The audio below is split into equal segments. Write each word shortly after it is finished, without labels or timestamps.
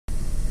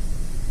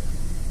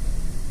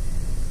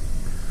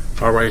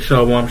All right,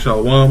 shalom,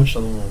 shalom.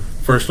 Shalom.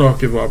 First off,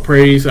 give all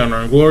praise,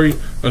 honor, and glory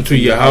unto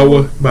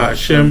Yahweh, by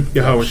Hashem,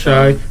 Yahweh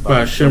Shai,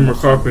 by Hashem,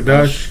 Rakar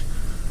Kodash.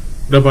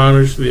 Double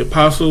honors to the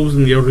apostles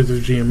and the elders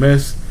of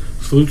GMS.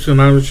 Salutes and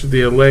honors to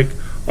the elect,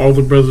 all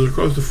the brothers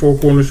across the four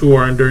corners who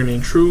are enduring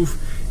in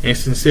truth and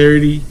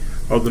sincerity,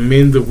 all the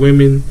men, the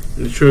women,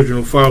 and the children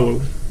who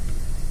follow.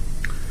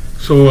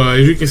 So,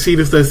 as you can see,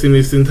 this lesson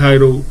is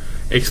entitled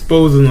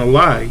Exposing a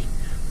Lie.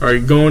 All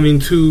right, going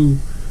into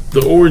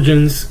the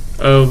origins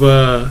of,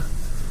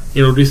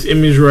 this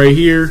image right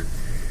here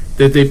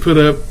that they put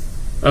up.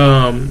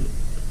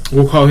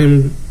 We'll call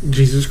him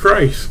Jesus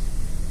Christ,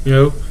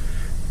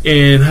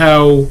 and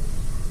how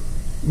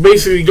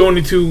basically going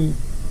into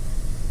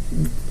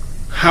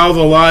how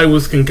the lie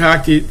was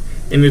concocted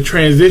and the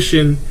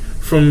transition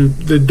from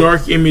the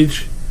dark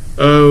image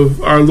of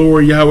our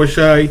Lord Yahweh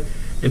Shai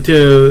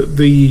into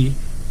the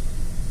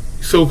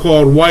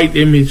so-called white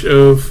image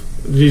of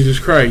Jesus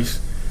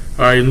Christ.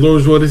 All right, and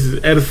Lord's will, this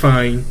is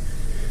edifying.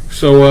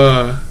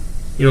 So,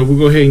 we'll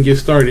go ahead and get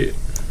started.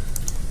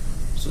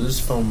 So this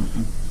from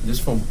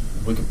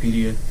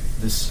Wikipedia.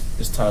 This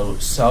is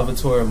titled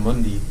Salvator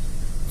Mundi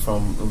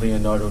from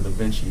Leonardo da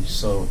Vinci.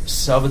 So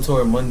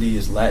Salvator Mundi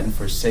is Latin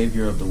for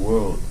Savior of the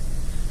World.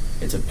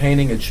 It's a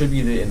painting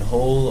attributed in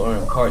whole or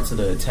in part to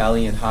the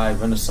Italian High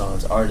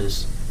Renaissance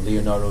artist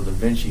Leonardo da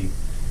Vinci,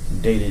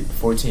 dated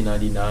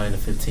 1499 to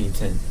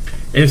 1510.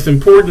 And it's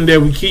important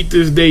that we keep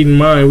this date in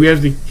mind. We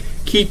have to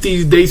keep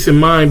these dates in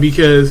mind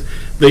because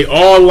they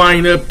all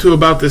line up to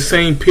about the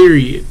same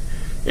period.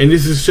 And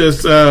this is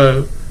just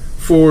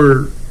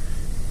for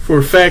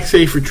fact's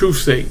sake, for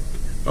truth's sake.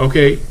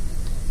 Okay?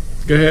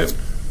 Go ahead.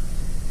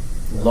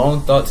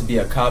 Long thought to be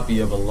a copy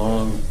of a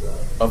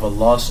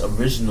lost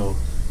original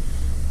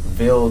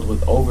veiled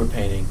with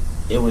overpainting,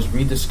 it was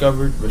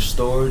rediscovered,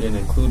 restored, and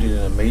included in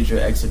a major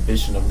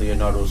exhibition of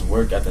Leonardo's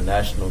work at the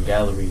National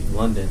Gallery,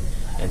 London,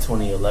 in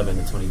 2011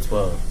 to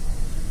 2012.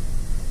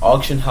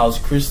 Auction House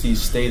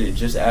Christie's stated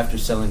just after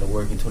selling the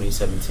work in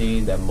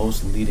 2017 that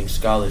most leading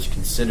scholars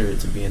consider it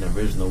to be an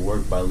original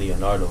work by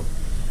Leonardo.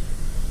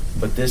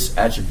 But this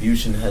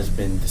attribution has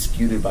been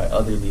disputed by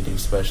other leading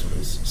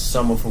specialists,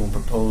 some of whom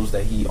propose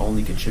that he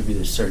only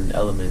contributed certain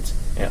elements,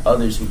 and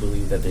others who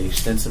believe that the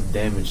extensive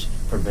damage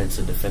prevents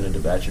a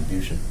definitive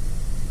attribution.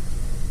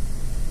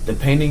 The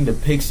painting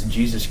depicts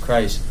Jesus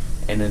Christ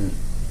in an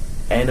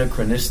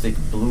anachronistic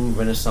blue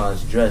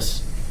Renaissance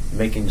dress,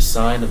 making the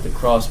sign of the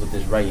cross with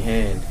his right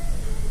hand,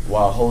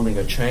 while holding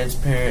a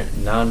transparent,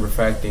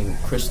 non-refracting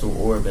crystal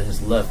orb in his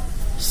left,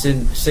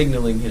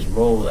 signaling his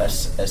role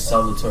as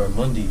Salvator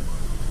Mundi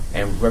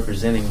and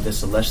representing the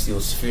celestial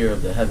sphere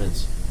of the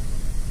heavens.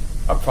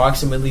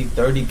 Approximately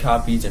 30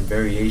 copies and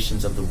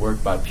variations of the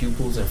work by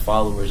pupils and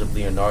followers of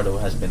Leonardo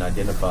has been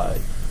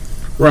identified.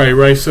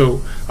 Right.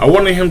 So I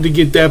wanted him to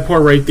get that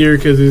part right there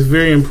because it's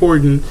very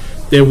important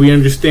that we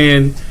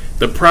understand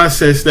the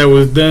process that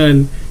was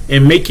done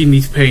in making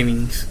these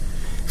paintings.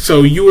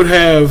 So you would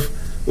have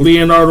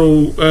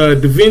Leonardo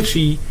da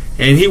Vinci,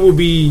 and he would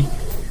be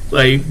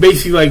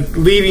basically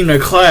leading a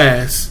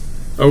class,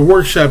 a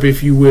workshop,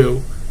 if you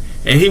will.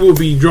 And he would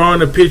be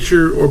drawing a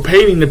picture or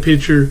painting a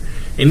picture,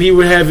 and he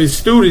would have his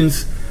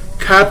students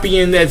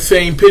copying that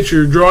same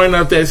picture, drawing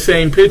out that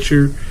same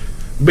picture,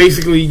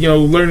 basically,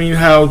 learning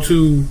how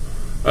to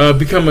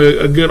become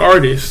a good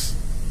artist.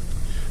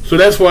 So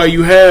that's why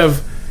you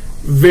have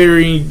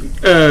varying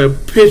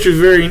pictures,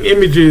 varying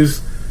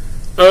images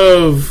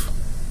of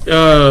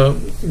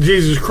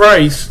Jesus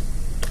Christ,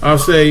 I'll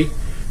say,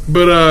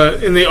 but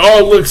and they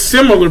all look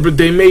similar, but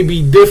they may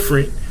be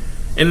different.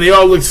 And they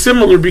all look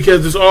similar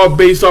because it's all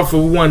based off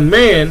of one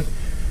man.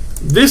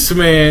 This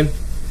man,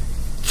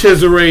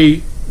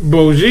 Cesare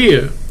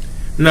Borgia.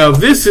 Now,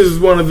 this is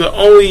one of the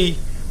only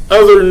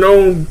other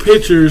known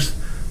pictures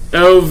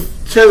of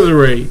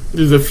Cesare.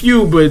 There's a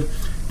few, but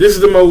this is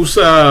the most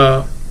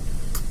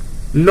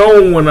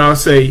known one, I'll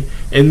say.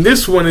 And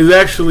this one is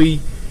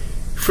actually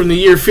from the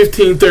year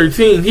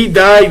 1513. He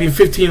died in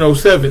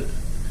 1507.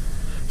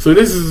 So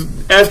this is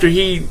after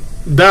he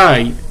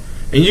died.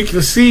 And you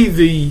can see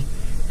the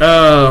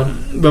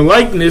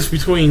likeness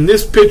between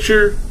this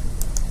picture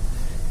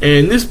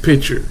and this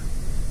picture,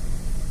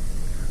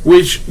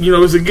 which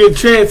is a good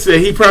chance that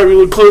he probably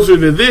looked closer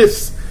to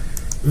this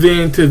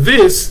than to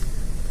this.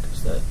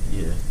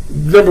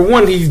 Number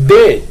one, he's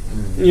dead,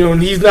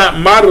 and he's not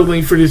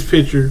modeling for this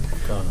picture.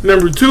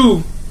 Number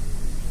two,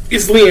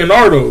 it's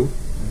Leonardo.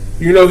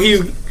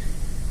 He's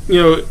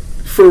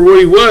for what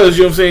he was,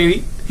 he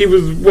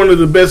was one of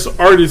the best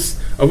artists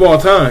of all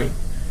time.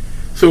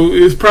 So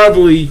it's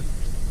probably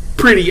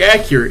pretty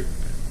accurate.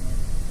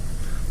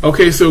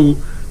 Okay, so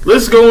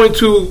let's go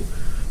into.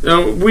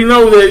 We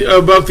know that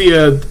about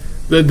the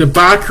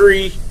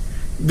debauchery,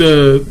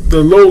 the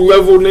low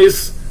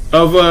levelness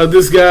of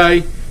this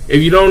guy.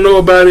 If you don't know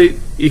about it,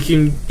 you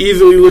can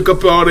easily look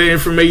up all the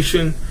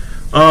information.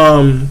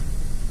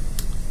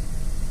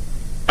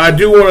 I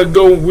do want to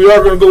go. We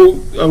are going to go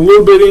a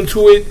little bit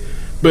into it,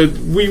 but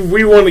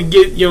we want to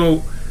get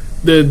the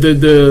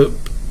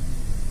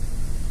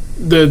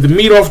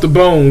meat off the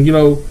bone.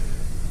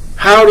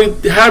 how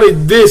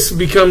did this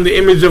become the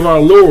image of our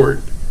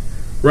Lord,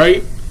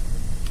 right?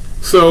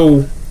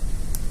 So,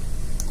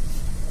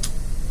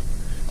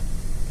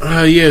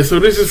 so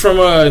this is from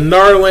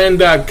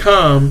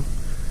narland.com,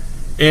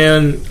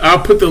 and I'll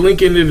put the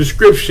link in the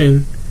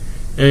description.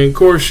 And of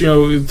course,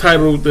 it's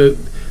titled the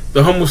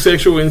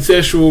homosexual,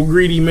 incestual,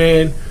 greedy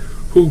man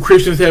who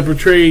Christians have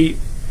portrayed.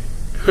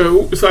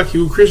 It's like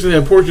who Christians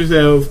have portraits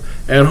of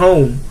at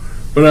home.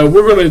 But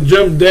we're gonna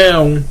jump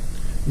down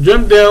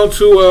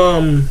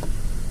to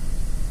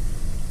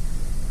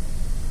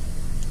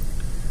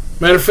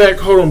matter of fact,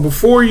 hold on,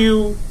 before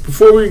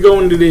we go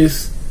into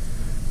this,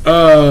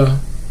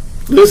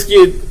 let's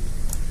get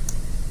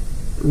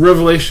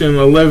Revelation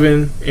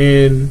 11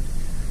 and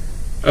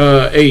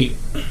 8.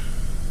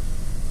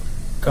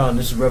 Con,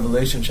 this is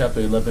Revelation chapter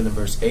 11 and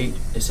verse 8.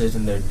 It says,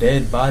 "And their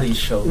dead bodies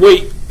shall..."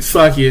 Wait,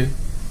 Slakia.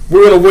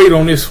 We're going to wait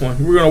on this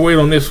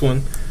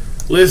one.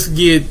 Let's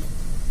get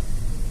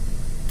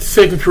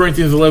 2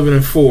 Corinthians 11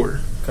 and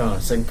 4.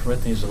 Con, 2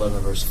 Corinthians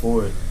 11 verse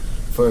 4.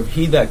 "For if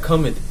he that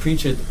cometh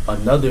preacheth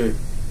another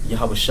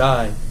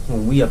Yahushai,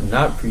 whom we have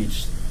not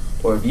preached,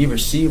 or if ye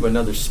receive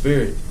another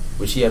spirit,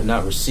 which ye have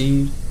not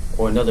received,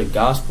 or another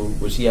gospel,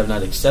 which ye have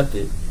not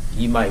accepted,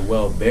 ye might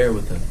well bear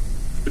with him."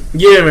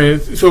 Yeah,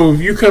 man. So if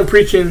you come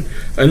preaching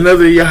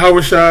another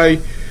Yahushai,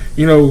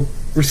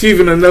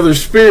 receiving another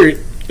spirit,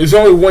 there's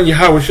only one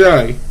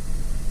Yahushai.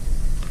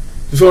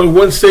 There's only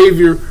one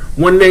Savior,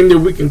 one name that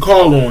we can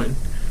call on.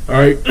 All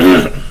right.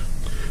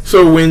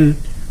 So when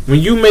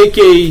you make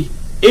a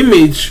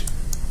image,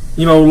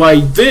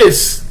 like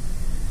this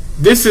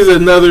is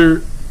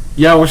another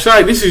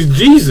Yahushai. This is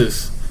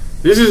Jesus.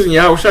 This isn't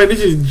Yahushai.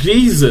 This is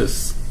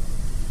Jesus.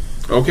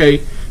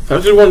 Okay. So I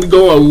just wanted to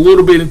go a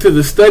little bit into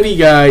the study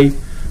guide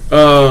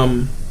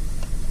on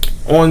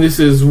this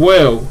as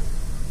well.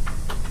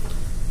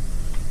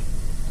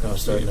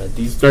 Starting at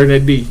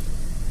D.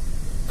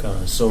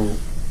 So,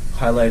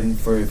 highlighting,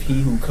 "For if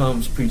he who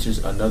comes preaches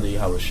another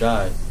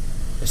Yahushai,"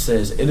 it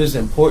says, "It is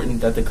important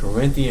that the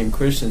Corinthian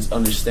Christians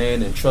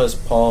understand and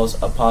trust Paul's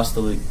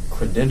apostolic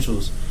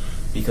credentials,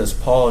 because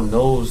Paul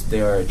knows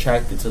they are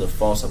attracted to the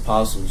false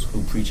apostles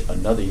who preach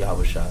another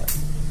Yahushai."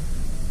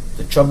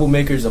 The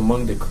troublemakers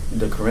among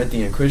the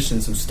Corinthian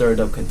Christians who stirred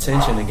up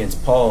contention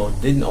against Paul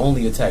didn't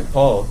only attack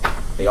Paul,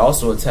 they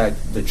also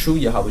attacked the true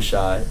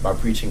Yahushai by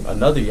preaching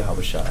another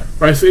Yahushai.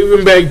 Right, so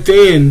even back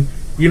then,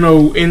 in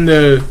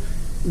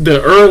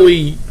the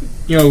early,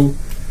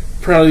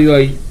 probably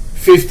like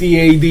 50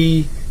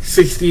 AD,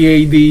 60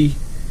 AD,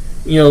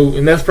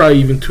 and that's probably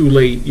even too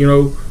late,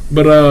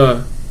 but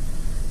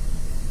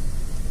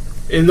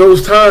in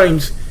those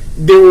times,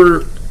 they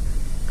were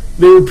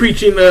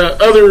preaching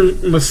other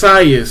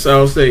messiahs,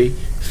 I'll say.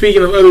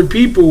 Speaking of other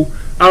people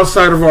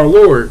outside of our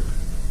Lord.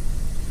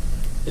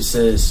 It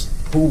says,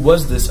 "Who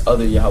was this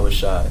other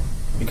Yahushai?"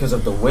 Because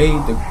of the way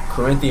the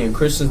Corinthian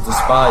Christians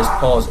despised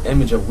Paul's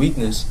image of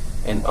weakness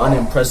and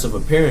unimpressive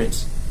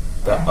appearance,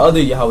 the other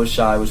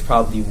Yahushai was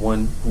probably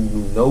one who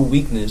knew no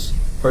weakness,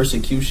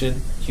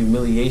 persecution,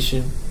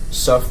 humiliation,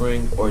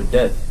 suffering, or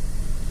death.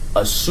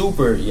 A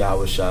super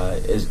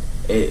Yahushai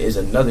is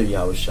another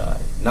Yahushai,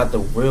 not the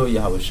real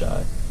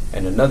Yahushai.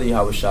 And another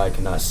Yahushai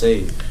cannot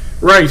save.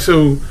 Right,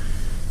 so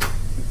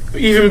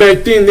even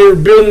back then they were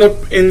building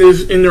up in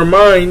their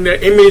mind the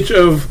image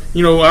of,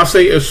 I'll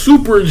say a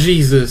super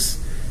Jesus,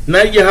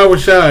 not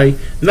Yahushai,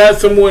 not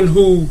someone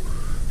who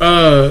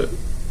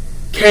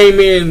came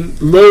in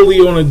lowly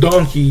on a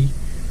donkey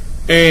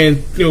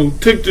and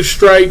took the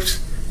stripes,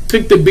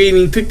 took the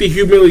beating, took the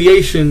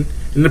humiliation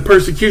and the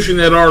persecution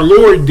that our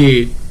Lord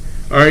did.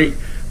 All right,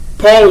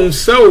 Paul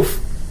himself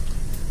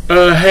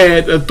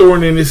had a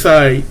thorn in his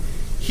side.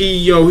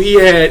 He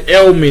had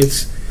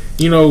ailments.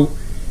 He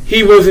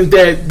wasn't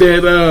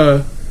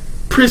that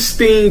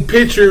pristine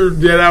picture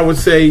that I would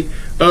say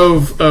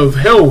of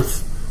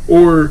health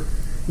or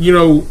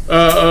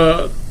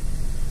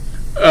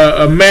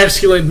a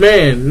masculine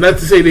man. Not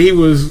to say that he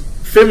was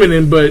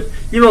feminine, but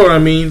you know what I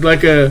mean,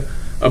 like a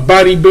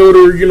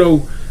bodybuilder.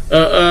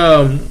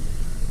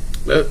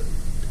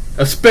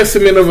 A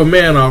specimen of a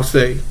man, I'll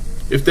say,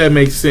 if that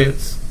makes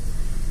sense.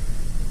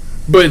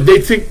 But they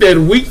took that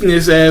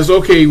weakness as,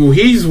 okay, well,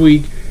 he's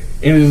weak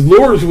and his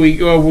Lord's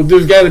weak. Oh, well,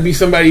 there's got to be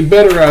somebody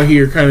better out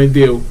here, kind of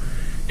deal.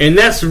 And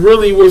that's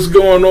really what's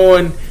going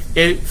on.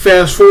 And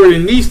fast forward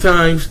in these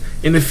times,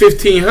 in the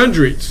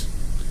 1500s,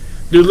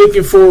 they're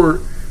looking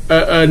for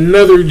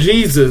another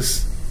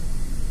Jesus.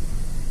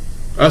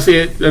 I'll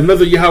say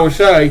another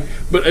Yahushai,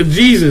 but a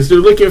Jesus. They're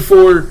looking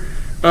for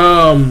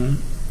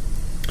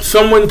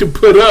someone to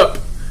put up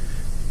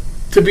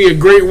to be a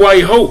great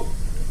white hope.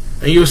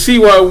 And you'll see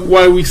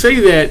why we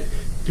say that,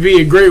 to be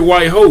a great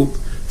white hope.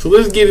 So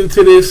let's get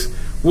into this.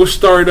 We'll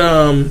start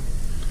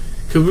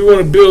because we want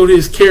to build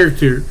his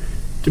character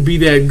to be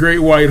that great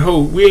white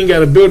hope. We ain't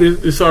got to build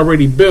it; it's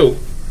already built.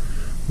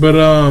 But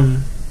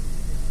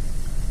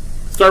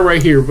start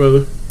right here,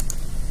 brother.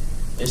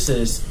 It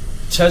says,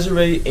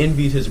 Cesare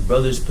envied his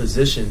brother's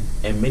position,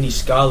 and many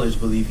scholars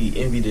believe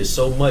he envied it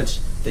so much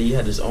that he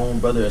had his own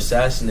brother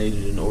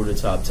assassinated in order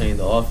to obtain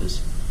the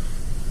office.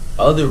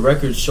 Other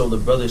records show the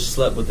brothers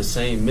slept with the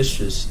same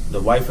mistress,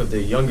 the wife of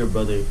their younger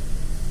brother,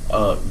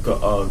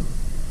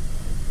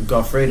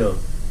 Goffredo.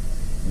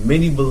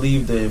 Many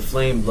believe the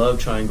inflamed love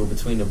triangle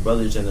between the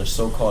brothers and their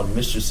so-called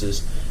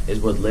mistresses is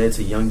what led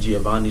to young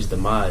Giovanni's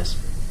demise.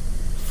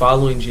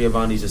 Following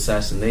Giovanni's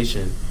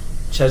assassination,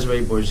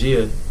 Cesare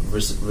Borgia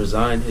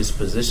resigned his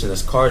position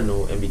as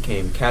cardinal and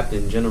became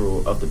captain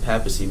general of the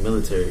papacy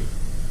military.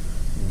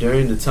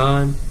 During this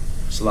time,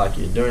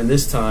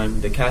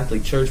 the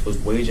Catholic Church was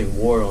waging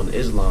war on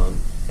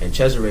Islam, and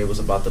Cesare was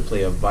about to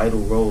play a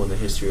vital role in the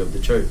history of the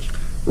church.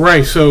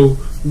 Right. So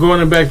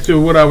going back to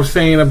what I was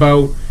saying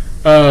about,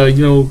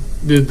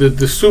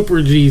 the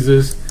super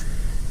Jesus.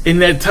 In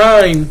that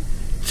time,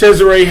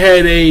 Cesare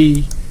had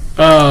a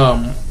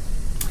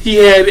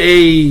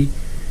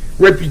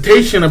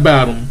reputation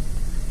about him.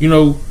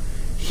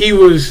 He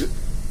was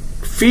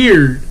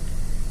feared.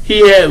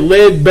 He had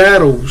led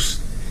battles.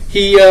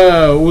 He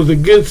was a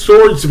good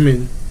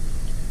swordsman.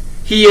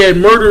 He had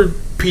murdered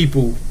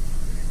people.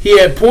 He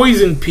had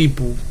poisoned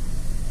people.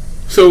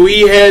 So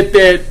he had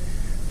that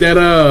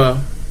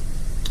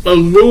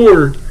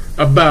allure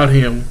about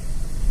him.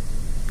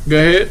 Go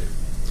ahead.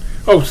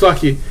 Oh,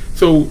 Saki.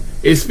 So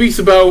it speaks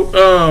about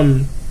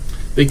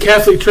the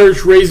Catholic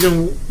Church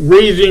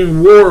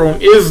waging war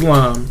on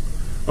Islam.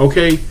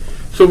 Okay.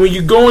 So when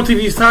you go into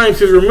these times,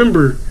 just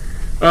remember,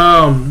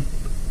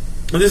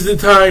 this is the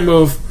time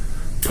of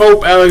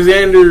Pope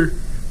Alexander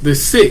the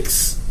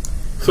Sixth.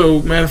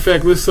 So, matter of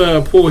fact, let's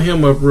pull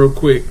him up real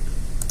quick.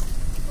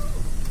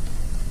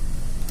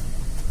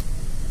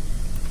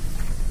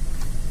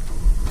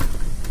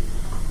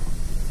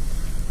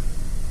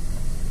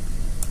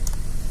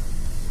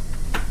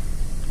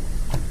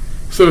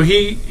 So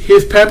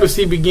his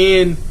papacy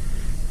began,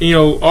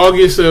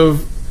 August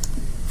of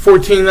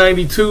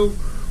 1492.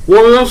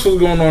 What else was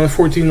going on in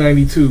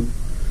 1492?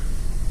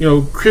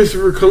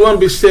 Christopher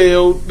Columbus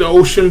sailed the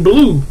ocean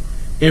blue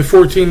in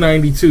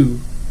 1492.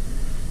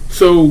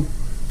 So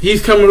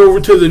he's coming over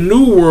to the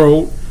New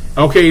World.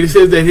 Okay, it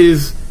says that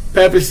his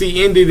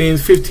papacy ended in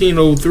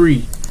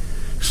 1503.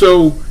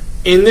 So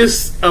in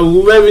this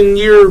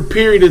 11-year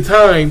period of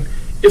time,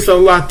 it's a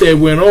lot that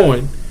went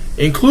on,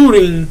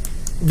 including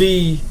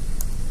the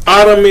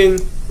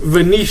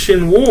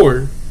Ottoman-Venetian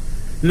War.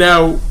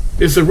 Now,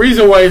 it's the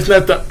reason why it's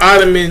not the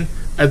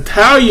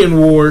Ottoman-Italian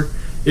War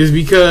is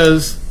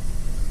because,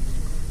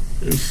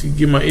 let me see,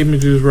 get my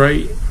images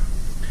right.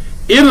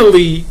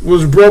 Italy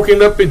was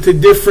broken up into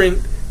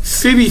different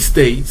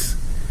city-states,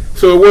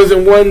 so it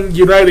wasn't one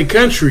united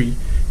country.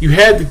 You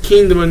had the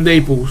Kingdom of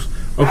Naples.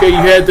 Okay, you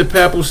had the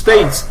Papal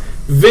States,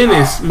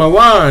 Venice,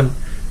 Milan,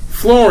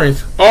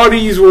 Florence. All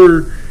these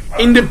were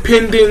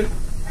independent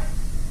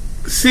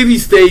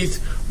city-states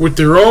with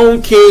their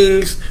own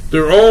kings,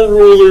 their own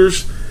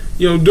rulers,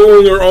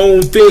 doing their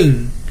own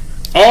thing.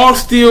 All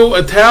still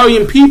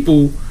Italian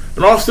people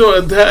and all still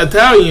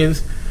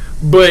Italians,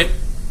 but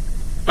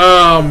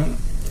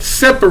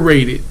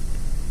separated.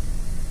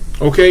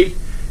 Okay,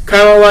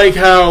 kind of like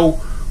how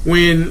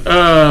when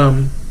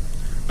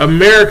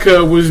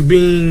America was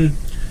being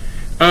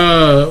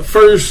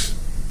first,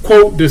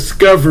 quote,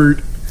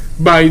 discovered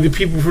by the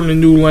people from the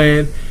new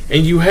land,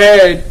 and you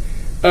had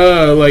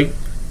like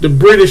the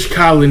British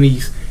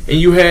colonies, and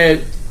you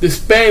had the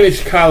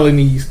Spanish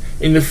colonies,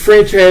 and the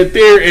French had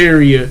their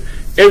area.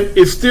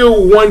 It's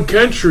still one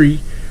country,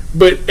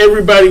 but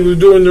everybody was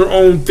doing their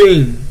own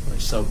thing.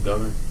 Like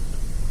self-governed?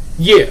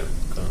 Yeah.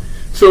 Okay.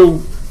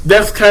 So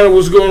that's kind of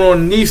what's going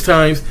on in these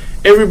times.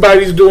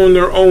 Everybody's doing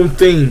their own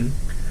thing.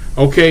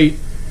 Okay?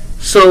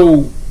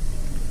 So,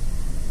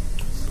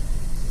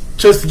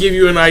 just to give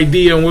you an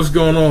idea on what's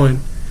going on,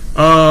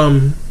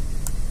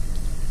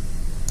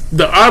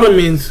 the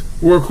Ottomans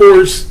were, of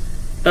course,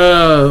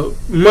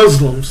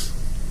 Muslims.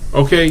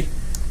 Okay?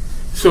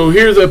 So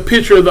here's a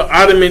picture of the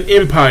Ottoman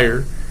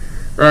Empire,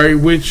 all right,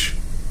 which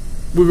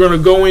we're going to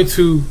go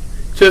into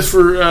just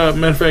for,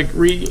 matter of fact,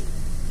 read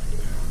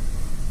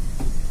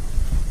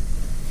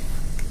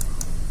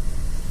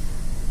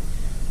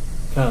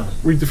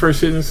the first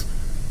sentence.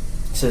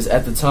 It says,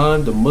 at the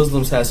time, the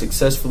Muslims had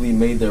successfully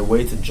made their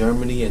way to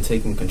Germany and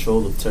taken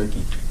control of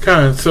Turkey.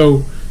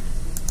 So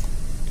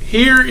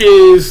here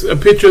is a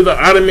picture of the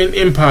Ottoman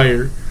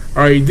Empire.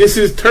 All right, this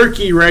is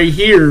Turkey right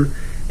here,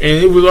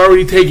 and it was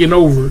already taken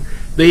over.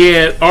 They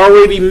had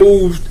already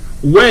moved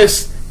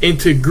west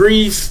into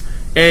Greece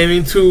and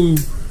into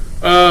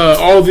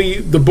all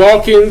the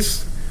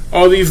Balkans,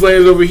 all these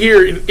lands over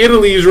here, and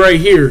Italy is right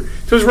here.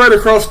 So it's right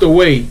across the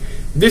way.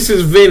 This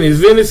is Venice.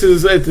 Venice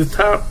is at the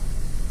top.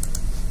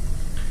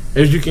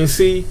 As you can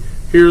see,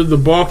 here are the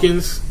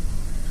Balkans.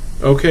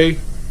 Okay.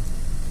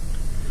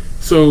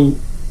 So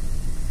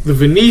the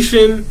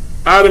Venetian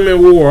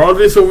Ottoman War, all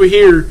this over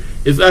here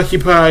is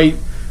occupied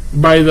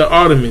by the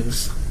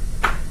Ottomans.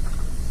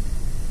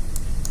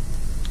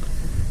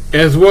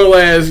 As well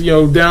as,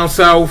 down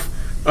south,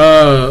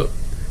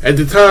 at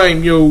the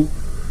time,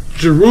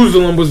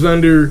 Jerusalem was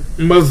under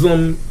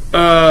Muslim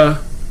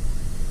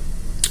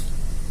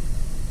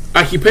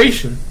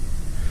occupation.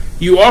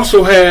 You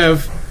also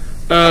have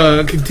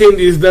continent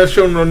is not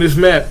shown on this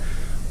map.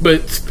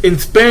 But in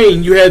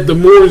Spain, you had the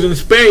Moors in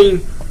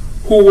Spain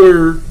who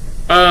were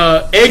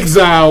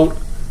exiled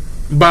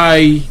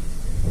by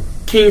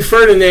King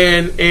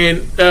Ferdinand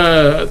and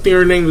I think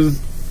her name was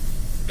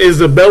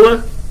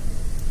Isabella.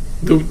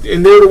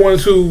 And they're the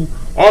ones who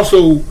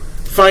also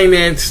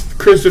financed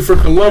Christopher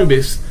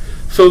Columbus.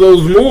 So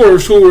those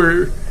Moors who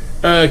were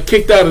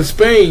kicked out of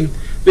Spain,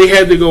 they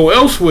had to go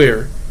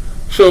elsewhere.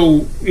 So,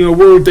 where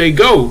would they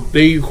go?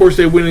 Of course,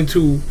 they went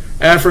into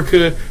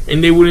Africa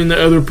and they went into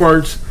other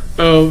parts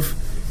of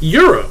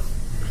Europe.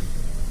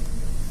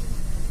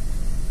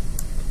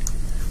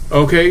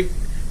 Okay,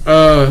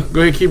 go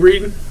ahead, keep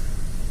reading.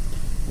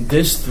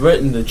 This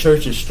threatened the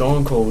church's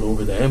stronghold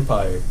over the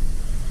empire.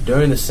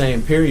 During the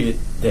same period,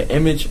 the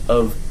image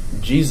of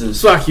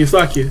Jesus...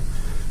 Slakia.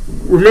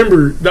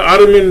 Remember, the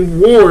Ottoman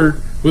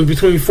War was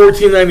between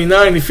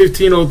 1499 and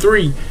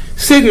 1503,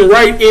 sitting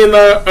right in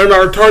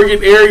our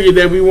target area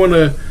that we want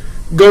to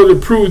go to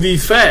prove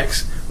these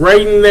facts.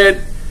 Right in that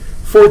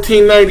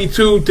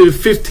 1492 to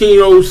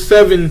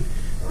 1507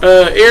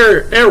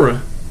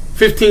 era,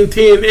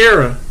 1510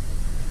 era.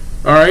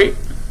 All right.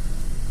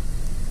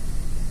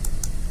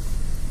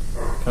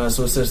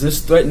 So it says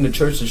this threatened the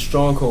church's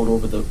stronghold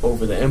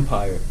over the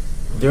empire.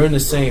 During the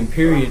same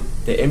period,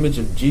 the image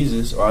of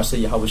Jesus, or I say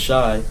Yahweh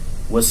Shai,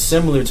 was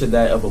similar to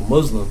that of a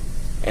Muslim,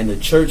 and the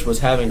church was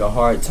having a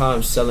hard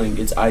time selling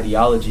its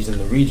ideologies in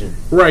the region.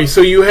 Right.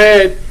 So you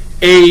had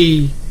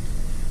a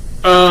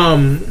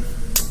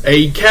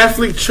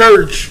Catholic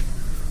church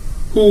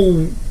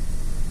who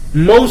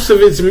most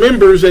of its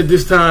members at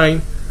this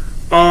time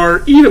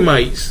are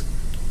Edomites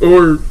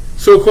or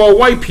so-called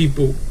white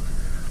people.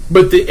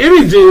 But the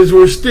images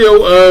were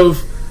still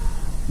of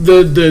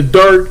the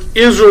dark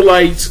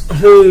Israelites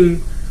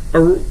who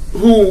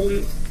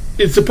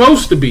it's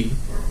supposed to be,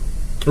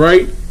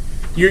 right?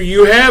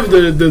 You have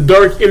the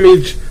dark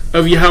image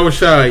of Yahweh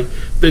Shai,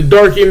 the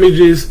dark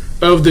images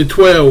of the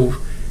 12,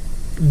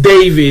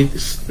 David,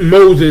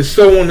 Moses,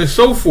 so on and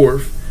so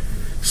forth.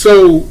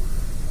 So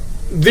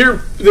they're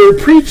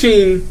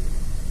preaching,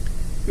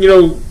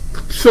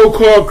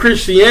 so-called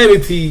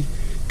Christianity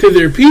to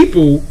their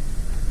people,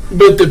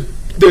 but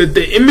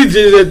the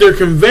images that they're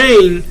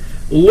conveying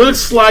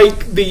looks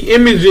like the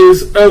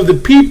images of the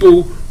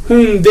people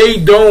whom they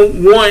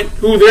don't want,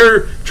 who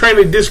they're trying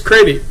to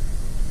discredit.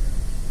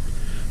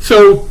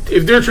 So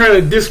if they're trying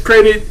to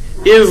discredit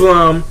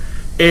Islam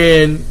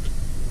and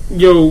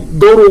go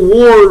to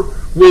war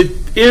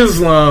with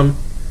Islam,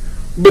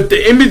 but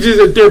the images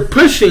that they're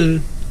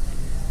pushing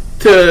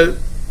to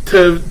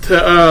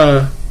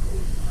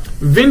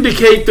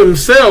vindicate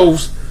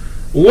themselves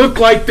look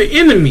like the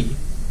enemy.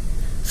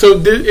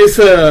 So it's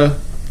a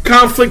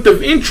conflict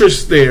of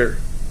interest there.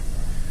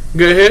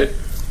 Go ahead.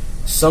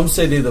 Some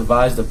say they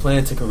devised a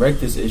plan to correct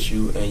this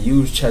issue and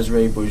used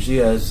Cesare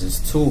Borgia as his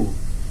tool.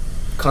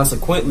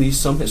 Consequently,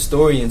 some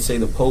historians say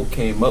the Pope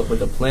came up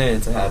with a plan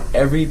to have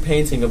every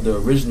painting of the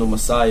original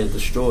Messiah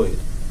destroyed.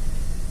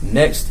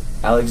 Next,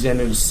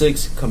 Alexander VI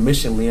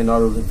commissioned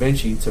Leonardo da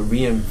Vinci to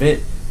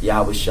reinvent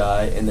Yahweh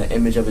Shai in the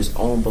image of his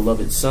own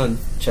beloved son,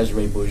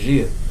 Cesare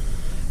Borgia.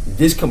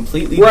 This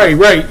completely... Right.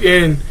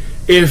 And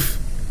if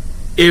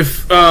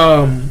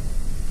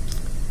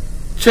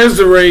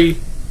Cesare,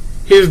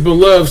 his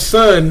beloved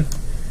son,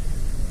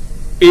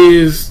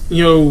 is,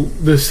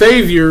 the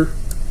savior,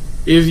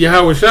 is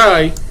Yahweh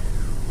Shai,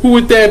 who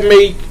would that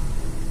make,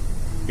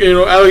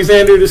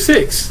 Alexander the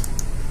Sixth?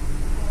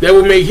 That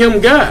would make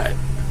him God.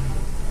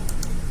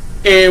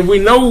 And we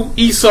know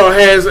Esau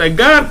has a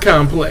God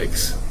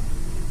complex.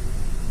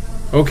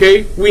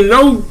 Okay? We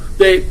know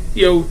that,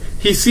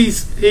 he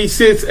sits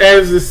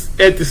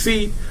at the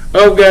seat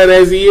of God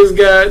as he is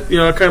God.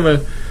 I kind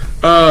of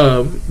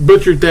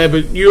butchered that,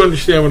 but you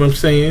understand what I'm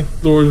saying,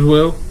 Lord, as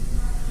well.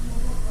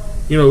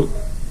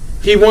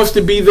 He wants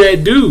to be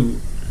that dude.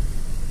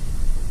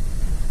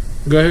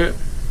 Go ahead.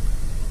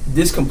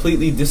 This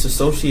completely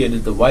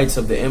disassociated the whites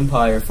of the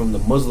empire from the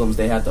Muslims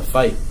they had to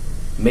fight,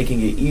 making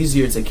it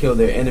easier to kill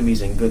their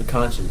enemies in good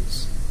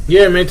conscience.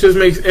 Yeah, man, it just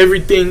makes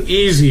everything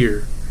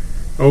easier.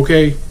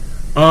 Okay?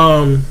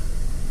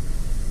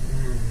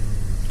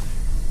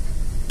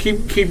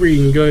 Keep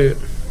reading, go ahead.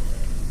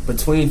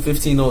 Between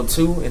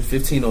 1502 and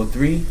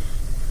 1503,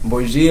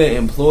 Borgia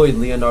employed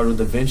Leonardo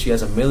da Vinci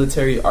as a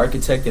military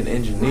architect and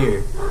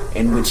engineer,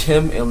 in which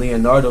him and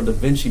Leonardo da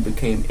Vinci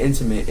became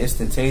intimate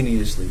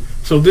instantaneously.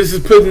 So this is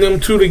putting them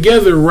two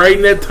together right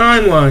in that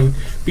timeline,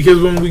 because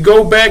when we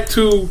go back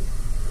to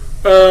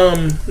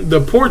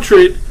the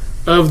portrait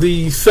of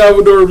the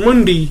Salvator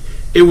Mundi,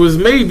 it was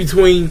made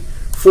between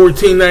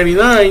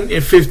 1499 and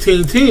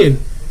 1510.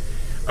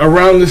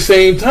 Around the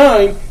same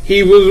time,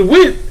 he was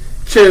with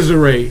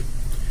Cesare,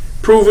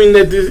 proving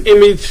that this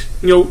image,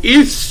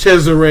 is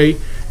Cesare,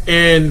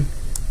 and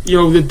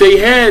that they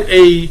had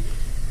a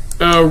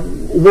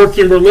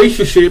working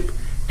relationship,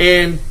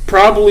 and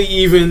probably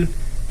even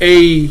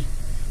a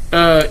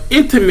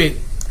intimate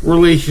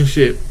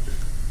relationship.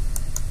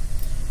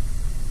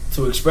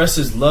 To express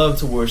his love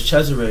towards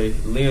Cesare,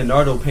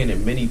 Leonardo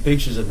painted many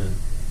pictures of him.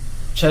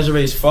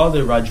 Cesare's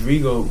father,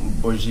 Rodrigo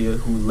Borgia,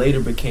 who later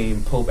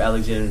became Pope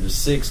Alexander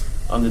VI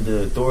under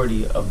the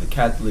authority of the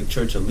Catholic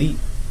Church elite,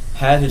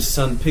 had his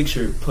son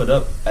picture put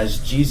up as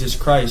Jesus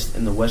Christ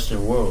in the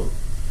Western world.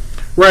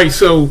 Right,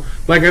 so,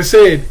 like I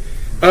said,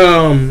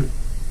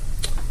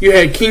 you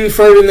had King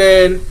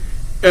Ferdinand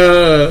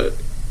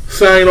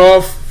sign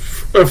off,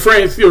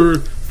 France,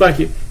 or like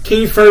it,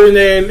 King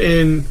Ferdinand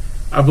and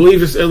I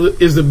believe it's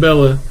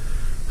Isabella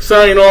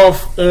sign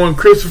off on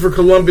Christopher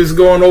Columbus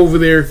going over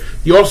there.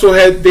 You also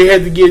had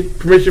to get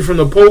permission from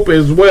the Pope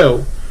as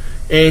well,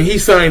 and he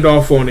signed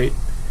off on it.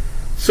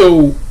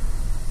 So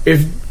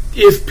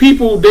if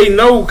people, they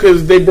know,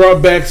 because they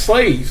brought back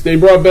slaves, they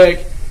brought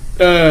back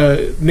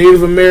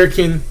Native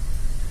American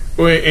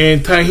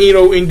and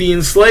Taino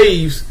Indian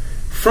slaves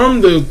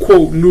from the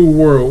quote New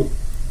World.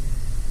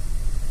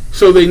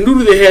 So they knew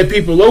that they had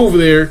people over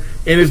there,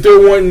 and if they're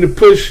wanting to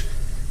push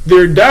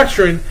their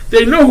doctrine,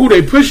 they know who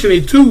they're pushing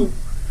it to.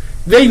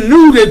 They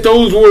knew that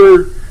those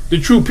were the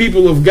true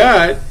people of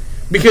God,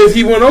 because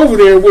he went over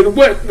there with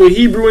what? With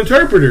Hebrew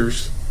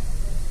interpreters.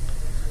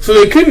 So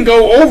they couldn't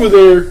go over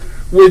there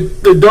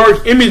with the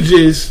dark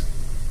images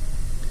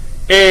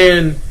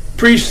and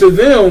preach to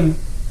them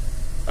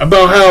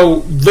about how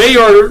they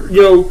are,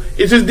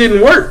 it just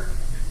didn't work.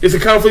 It's a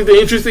conflict of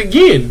interest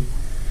again.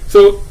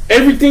 So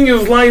everything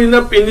is lining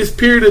up in this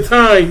period of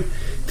time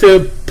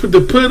to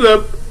put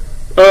up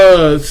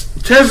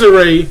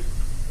Cesare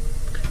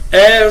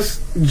as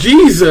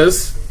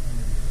Jesus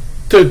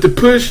to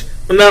push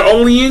not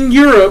only in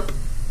Europe,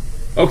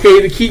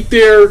 okay, to keep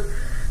their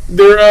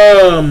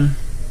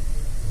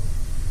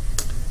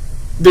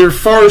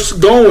farce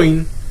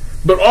going,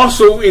 but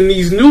also in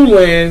these new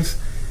lands,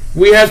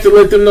 we have to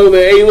let them know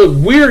that, hey, look,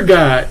 we're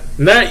God,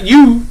 not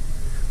you.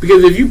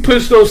 Because if you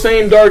push those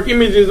same dark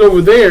images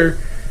over there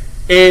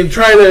and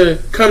try to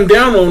come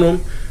down on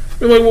them,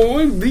 they're like,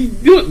 well,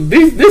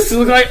 this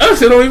looks like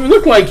us. It don't even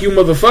look like you,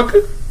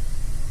 motherfucker.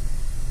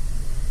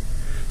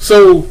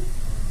 So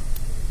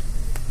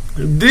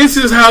this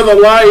is how the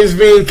lie is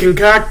being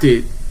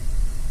concocted.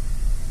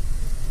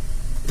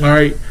 All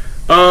right.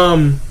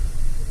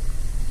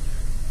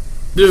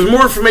 There's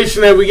more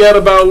information that we got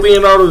about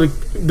Leonardo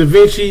da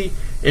Vinci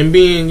and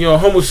being,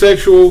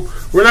 homosexual.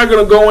 We're not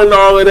going to go into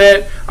all of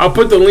that. I'll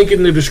put the link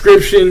in the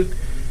description.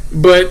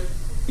 But,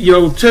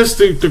 just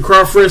to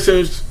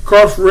cross-reference,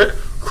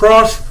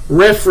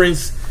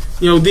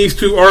 these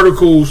two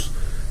articles,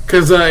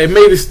 because it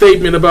made a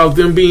statement about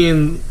them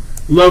being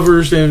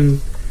lovers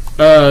and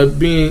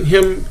being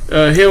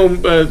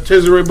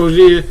Cesare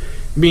Borgia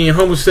being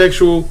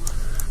homosexual.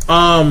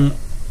 I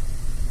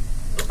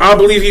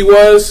believe he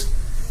was.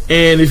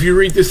 And if you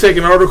read the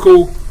second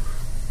article,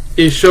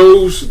 it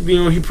shows,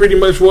 he pretty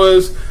much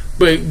was.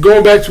 But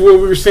going back to what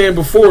we were saying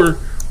before,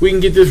 we can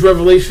get this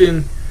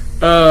Revelation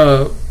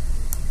 11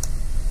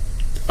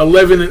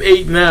 and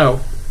 8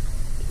 now.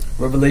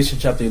 Revelation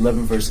chapter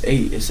 11 verse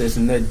 8, it says,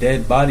 "And their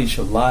dead bodies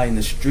shall lie in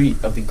the street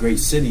of the great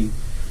city,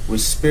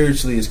 which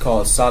spiritually is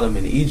called Sodom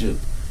and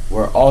Egypt,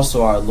 where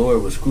also our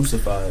Lord was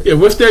crucified." Yeah,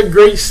 what's that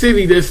great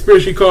city that's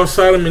spiritually called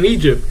Sodom and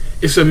Egypt?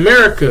 It's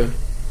America.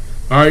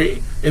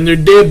 Alright? And their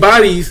dead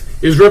bodies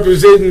is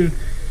representing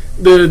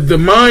the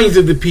minds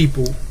of the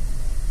people.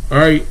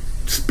 Alright?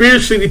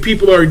 Spiritually, the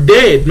people are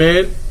dead,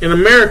 man, in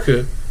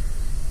America.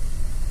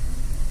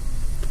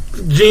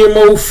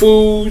 GMO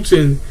foods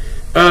and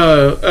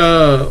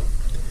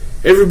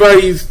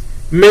everybody's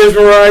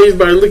mesmerized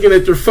by looking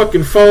at their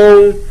fucking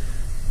phone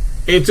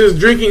and just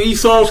drinking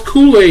Esau's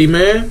Kool-Aid,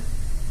 man.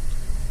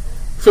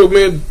 So,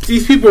 man,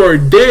 these people are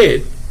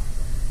dead.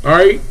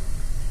 Alright?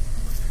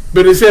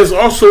 But it says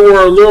also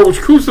where our Lord was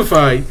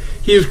crucified.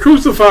 He was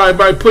crucified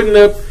by putting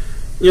up,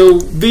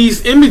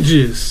 these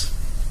images.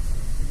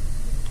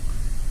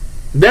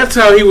 That's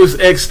how he was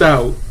X'd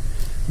out.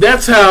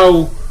 That's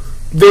how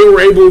they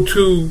were able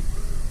to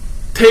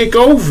take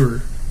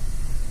over.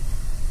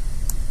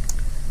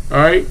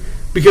 Alright?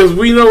 Because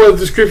we know what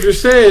the scripture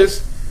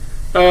says.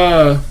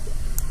 Go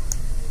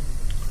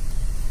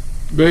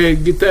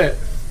ahead, get that.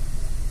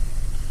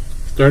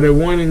 Start at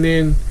 1 and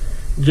then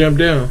jump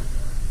down.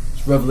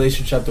 It's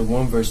Revelation chapter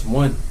 1 verse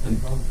 1.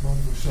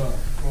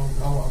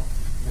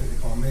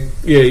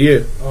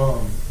 Yeah.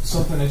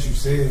 Something that you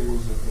said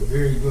was a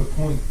very good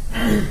point.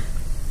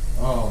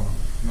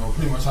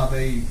 Pretty much how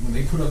when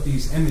they put up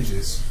these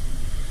images,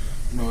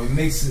 it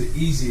makes it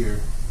easier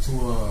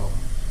for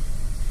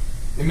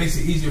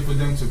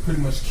them to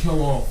pretty much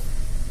kill off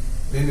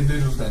the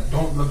individuals that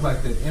don't look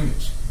like that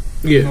image.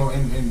 Yeah.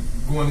 And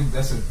going,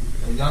 that's a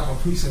Yahweh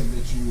precept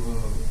that you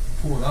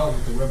pulled out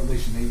with the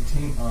Revelation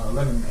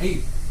 11 and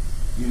 8.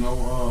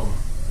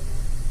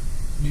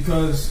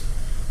 Because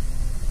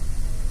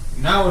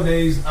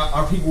nowadays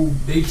our people,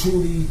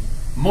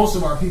 most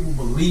of our people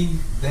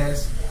believe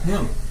that's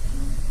him.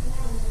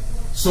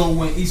 So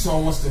when Esau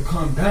wants to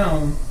come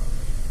down,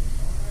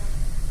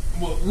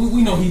 well,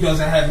 we know he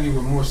doesn't have any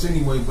remorse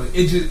anyway, but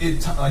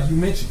it like you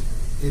mentioned,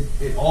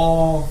 it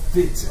all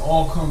fits, it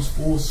all comes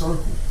full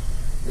circle.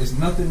 There's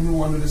nothing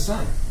new under the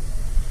sun.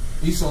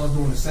 Esau is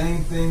doing the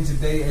same thing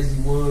today as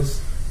he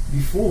was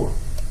before.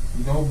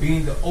 You know,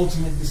 being the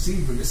ultimate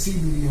deceiver,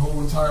 deceiving the whole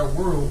entire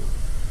world,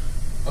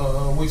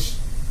 which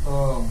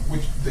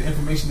the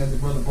information that the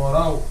brother brought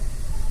out,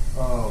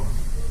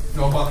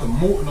 about them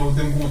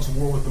going to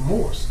war with the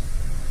Moors.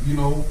 You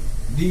know,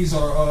 these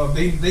are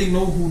they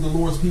know who the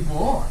Lord's people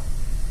are.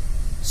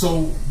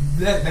 So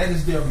that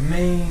is their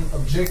main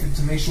objective,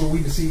 to make sure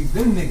we deceive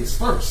them niggas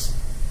first.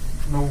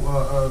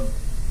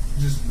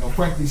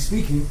 Frankly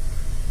speaking,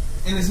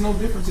 and it's no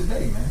different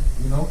today, man.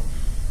 You know,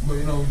 but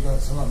you got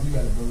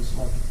it,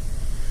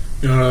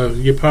 brother.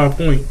 Your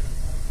PowerPoint.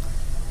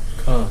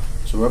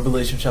 So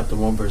Revelation chapter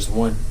 1 verse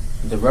 1,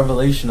 the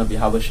revelation of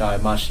Yahushua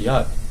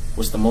Mashiach,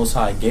 which the Most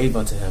High gave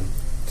unto him,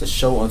 to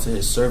show unto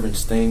his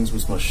servants things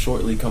which must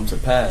shortly come to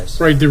pass.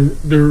 Right,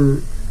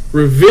 the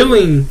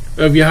revealing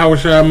of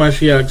Yahushua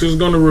Mashiach. So it's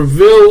going to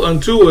reveal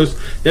unto us.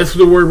 That's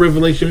what the word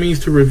revelation means,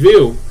 to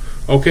reveal.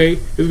 Okay?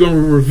 It's going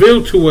to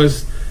reveal to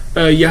us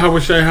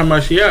Yahushua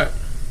HaMashiach.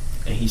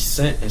 And he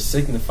sent and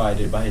signified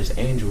it by his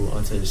angel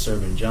unto his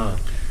servant John.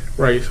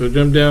 Right, so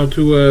jump down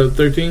to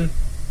 13.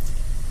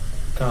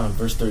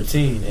 Verse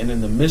 13. And in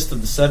the midst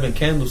of the 7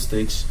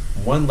 candlesticks,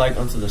 one like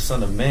unto the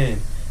Son of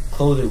Man,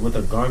 clothed with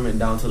a garment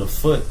down to the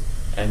foot,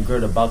 and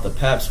girt about the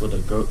paps with a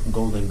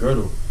golden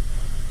girdle.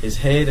 His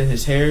head and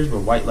his hairs were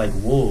white like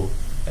wool,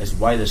 as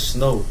white as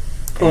snow.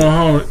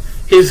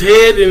 His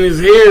head and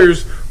his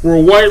hairs were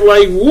white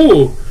like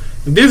wool.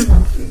 This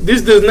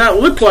does not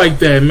look like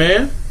that,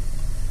 man.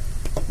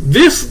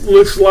 This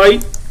looks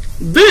like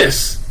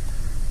this,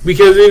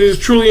 because it is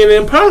truly an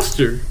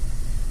imposter.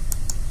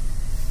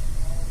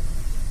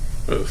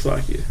 Looks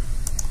like it.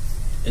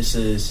 It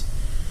says,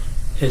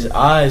 his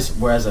eyes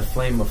were as a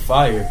flame of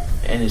fire,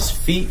 and his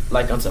feet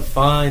like unto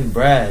fine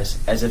brass,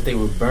 as if they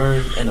were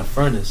burned in a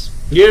furnace.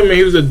 Yeah, man,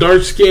 he was a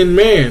dark-skinned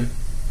man.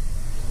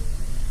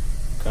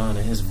 And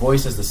his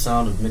voice as the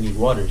sound of many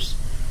waters.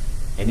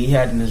 And he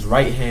had in his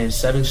right hand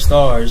 7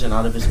 stars, and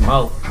out of his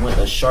mouth went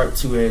a sharp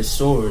 2-edged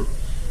sword,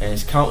 and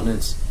his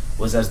countenance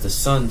was as the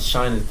sun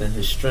shineth in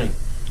his strength.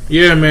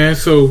 Yeah, man,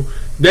 so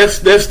that's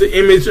the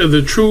image of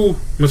the true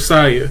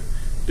Messiah,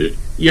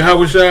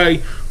 Yahushua,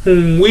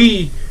 whom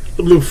we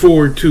look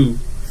forward to.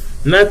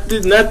 Not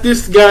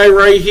this guy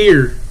right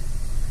here.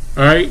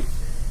 Alright?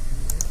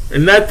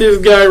 And not this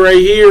guy right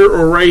here,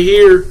 or right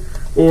here,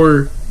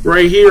 or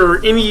right here, or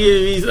any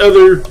of these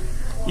other,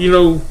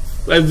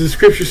 as the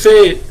scripture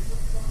said,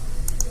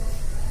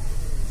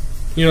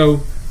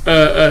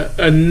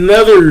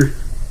 another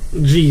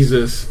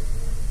Jesus.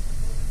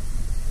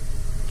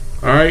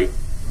 Alright?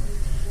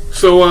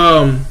 So,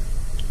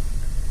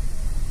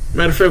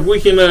 matter of fact, we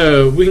can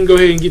go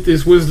ahead and get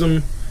this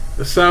wisdom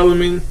of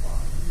Solomon,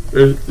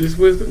 or this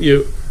wisdom,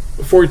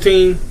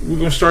 14. We're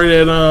gonna start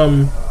at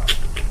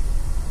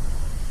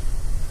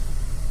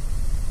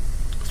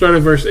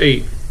verse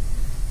 8.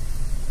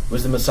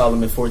 Wisdom of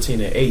Solomon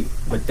 14:8.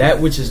 But that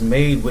which is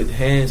made with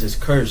hands is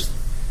cursed,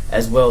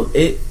 as well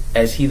it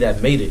as he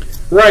that made it.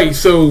 Right.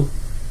 So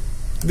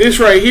this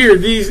right here,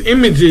 these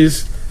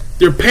images,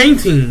 they're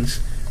paintings.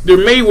 They're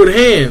made with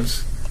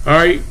hands. All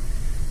right.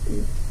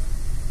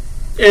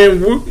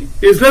 And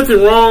there's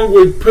nothing wrong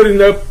with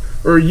putting up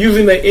or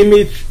using the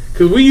image,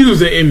 because we use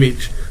the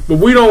image, but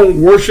we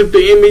don't worship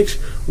the image.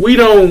 We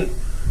don't.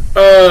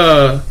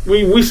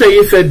 We say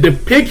it's a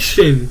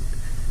depiction,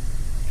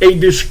 a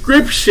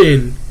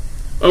description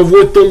of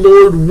what the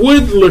Lord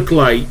would look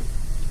like.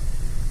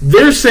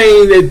 They're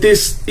saying that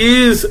this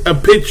is a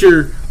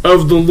picture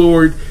of the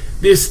Lord.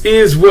 This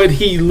is what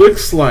he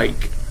looks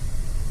like.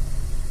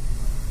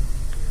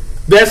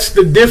 That's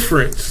the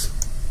difference.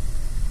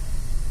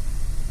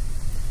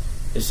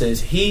 It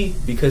says he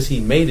because he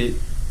made it,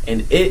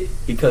 and it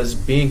because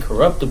being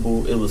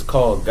corruptible it was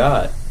called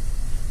God.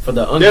 For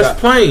the that's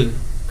plain.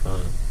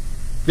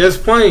 That's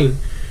plain.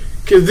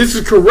 Because this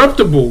is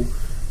corruptible.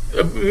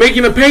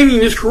 Making a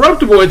painting is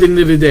corruptible at the end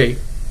of the day.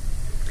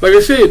 Like I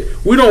said,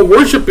 we don't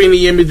worship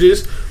any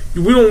images.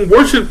 We don't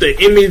worship the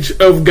image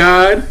of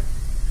God.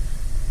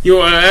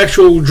 An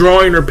actual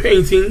drawing or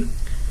painting.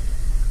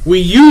 We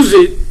use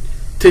it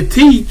to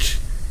teach,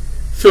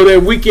 so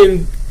that we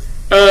can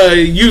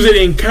use it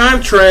in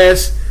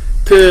contrast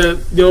to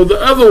the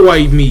other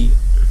white meat.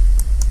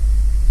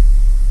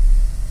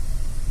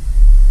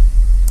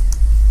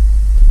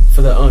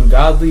 For the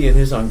ungodly and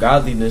his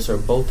ungodliness are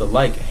both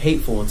alike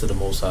hateful unto the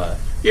Most High.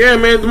 Yeah,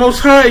 man, the Most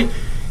High,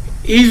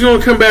 he's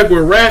gonna come back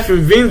with wrath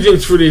and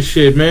vengeance for this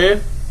shit,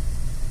 man.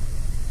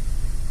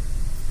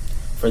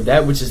 For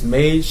that which is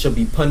made shall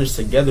be punished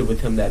together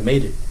with him that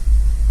made it.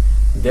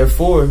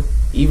 Therefore,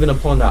 even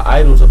upon the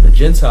idols of the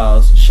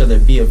Gentiles shall there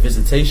be a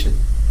visitation.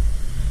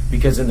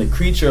 Because in the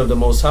creature of the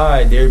Most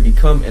High there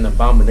become an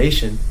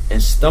abomination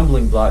and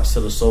stumbling blocks to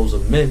the souls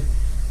of men,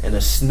 and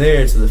a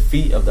snare to the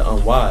feet of the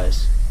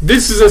unwise.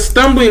 This is a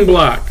stumbling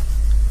block.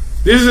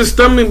 This is a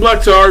stumbling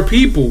block to our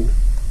people,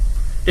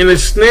 and a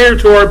snare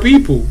to our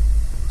people.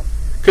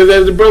 Because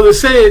as the brother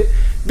said,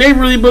 they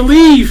really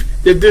believe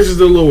that this is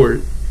the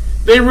Lord.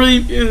 They really,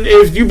 and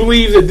if you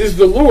believe that this is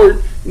the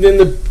Lord, then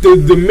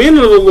the men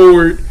of the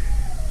Lord,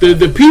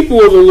 the people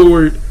of the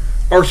Lord,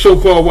 are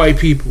so-called white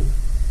people.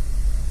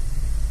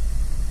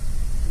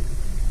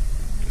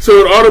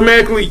 So it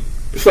automatically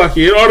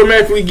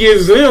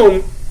gives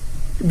them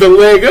the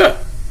leg up.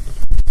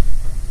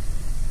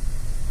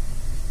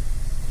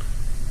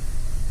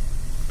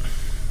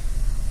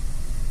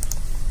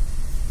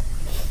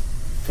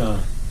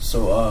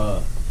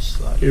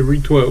 Here,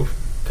 read 12.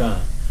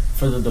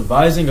 For the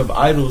devising of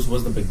idols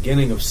was the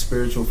beginning of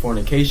spiritual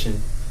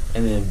fornication,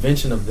 and the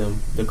invention of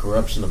them the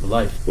corruption of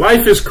life.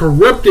 Life is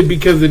corrupted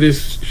because of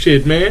this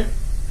shit, man.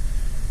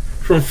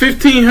 From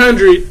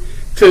 1500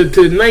 to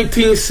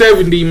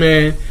 1970,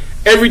 man,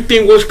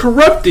 everything was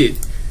corrupted.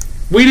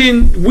 We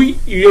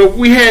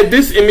had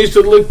this image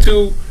to look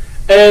to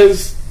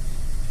as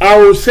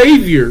our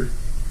savior.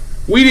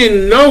 We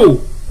didn't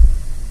know.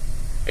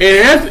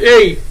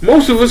 And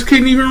most of us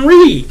couldn't even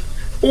read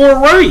or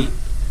write.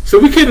 So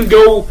we couldn't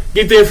go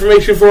get the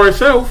information for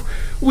ourselves.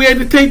 We had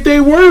to take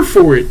their word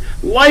for it.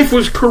 Life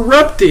was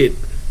corrupted.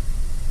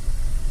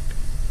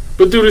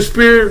 But through the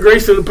spirit,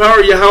 grace, and the power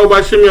of Yahweh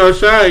B'Shem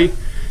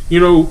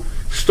Yahushai,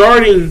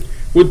 starting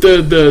with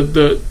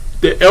the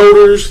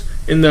elders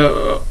and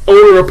the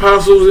older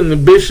apostles and the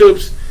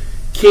bishops,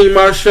 King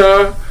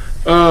Masha,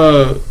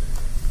 all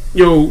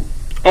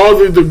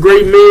the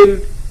great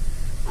men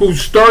who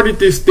started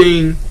this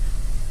thing,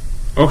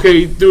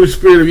 through the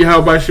spirit of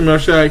Yahweh B'Shem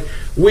Yahushai,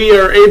 we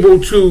are able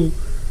to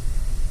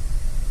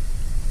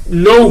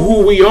know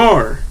who we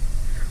are.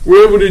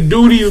 We're able to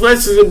do these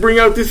lessons and bring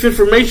out this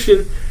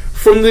information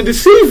from the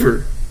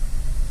deceiver.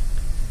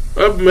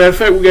 Matter of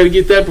fact, we got to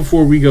get that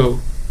before we go.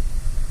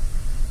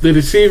 The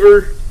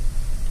deceiver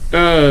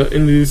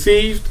and the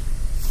deceived.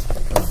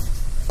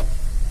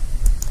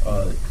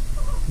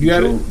 You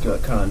got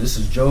it? This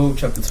is Job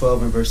chapter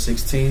 12 and verse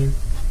 16.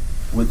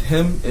 With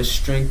him is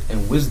strength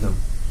and wisdom.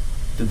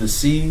 The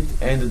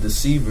deceived and the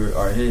deceiver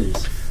are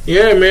his.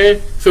 Yeah,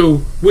 man.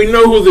 So we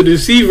know who the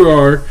deceiver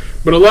are,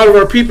 but a lot of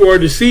our people are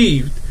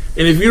deceived.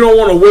 And if you don't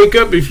want to wake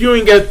up, if you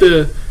ain't got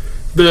the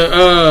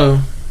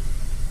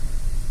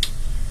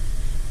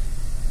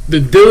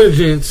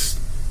diligence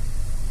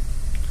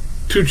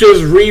to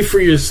just read for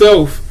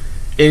yourself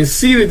and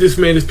see that this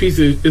man is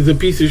a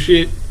piece of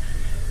shit,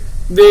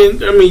 then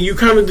you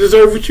kind of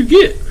deserve what you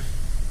get.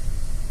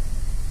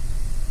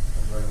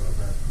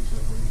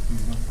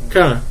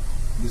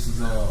 This is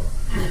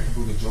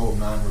book of Job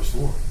 9 verse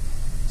 4.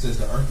 It says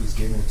the earth is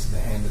given into the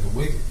hand of the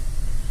wicked.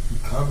 He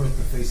covered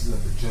the faces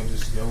of the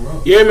judges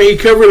thereof. Yeah, man, he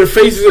covered the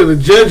faces of the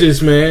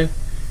judges, man.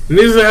 And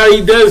this is how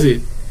he does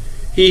it.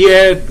 He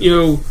had,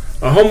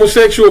 a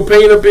homosexual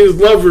paint up his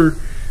lover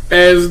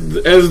as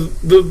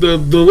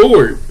the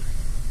Lord.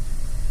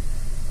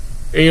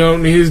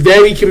 And his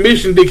daddy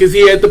commissioned it because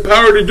he had the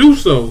power to do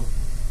so.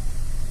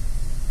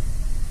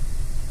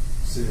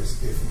 It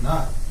says, if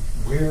not,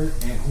 where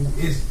and who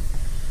is it?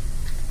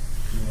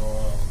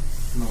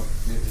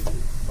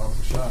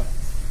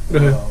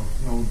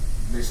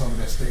 Based on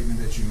that statement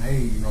that you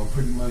made,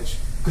 pretty much,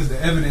 because the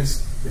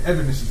evidence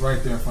is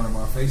right there in front of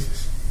our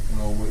faces.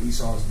 What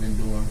Esau's been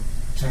doing,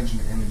 changing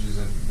the images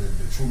of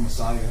the true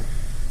Messiah,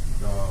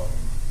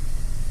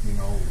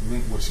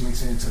 which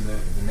links into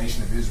the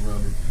nation of Israel,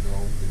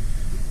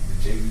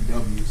 the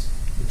JDWs,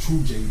 the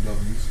true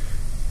JDWs.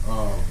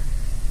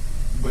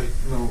 But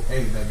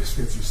like the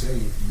scriptures say,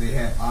 they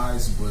have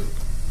eyes but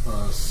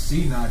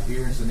see not,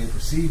 ears and they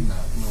perceive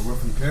not.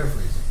 Roughly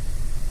paraphrasing.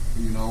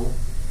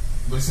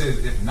 But it says,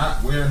 if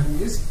not, where and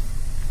who is it?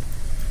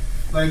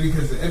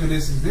 Because the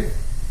evidence is there.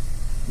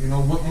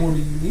 What more do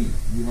you need?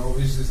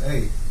 It's just,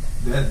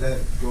 that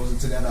goes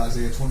into that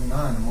Isaiah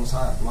 29. The Most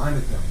High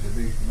blinded them, that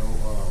they,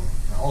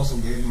 and also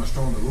gave them a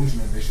strong delusion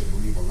that they should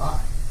believe a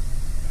lie.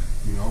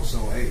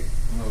 So, I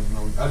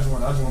just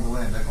want to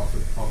land back off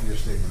of your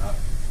statement.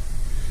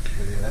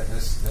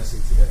 That's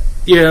it to that.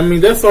 Yeah,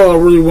 that's all I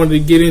really wanted to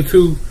get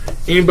into.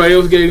 Anybody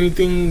else got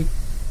anything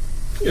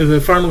as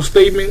a final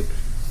statement?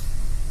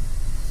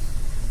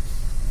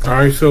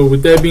 Alright, so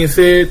with that being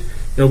said,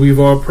 we've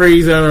all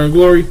praise, honor, and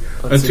glory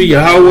unto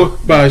Yahweh,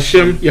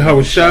 B'Shem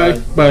Yahushai,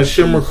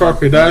 B'Shem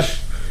Rakakadash.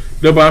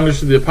 Double honors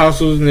to the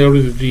apostles and the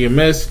elders of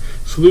GMS.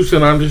 Salutes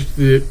and honors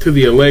to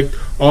the elect,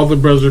 all the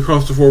brothers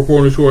across the four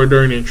corners who are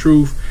enduring in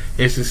truth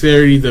and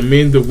sincerity, the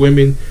men, the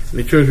women, and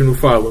the children who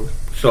follow.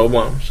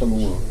 Shalom.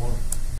 Shalom.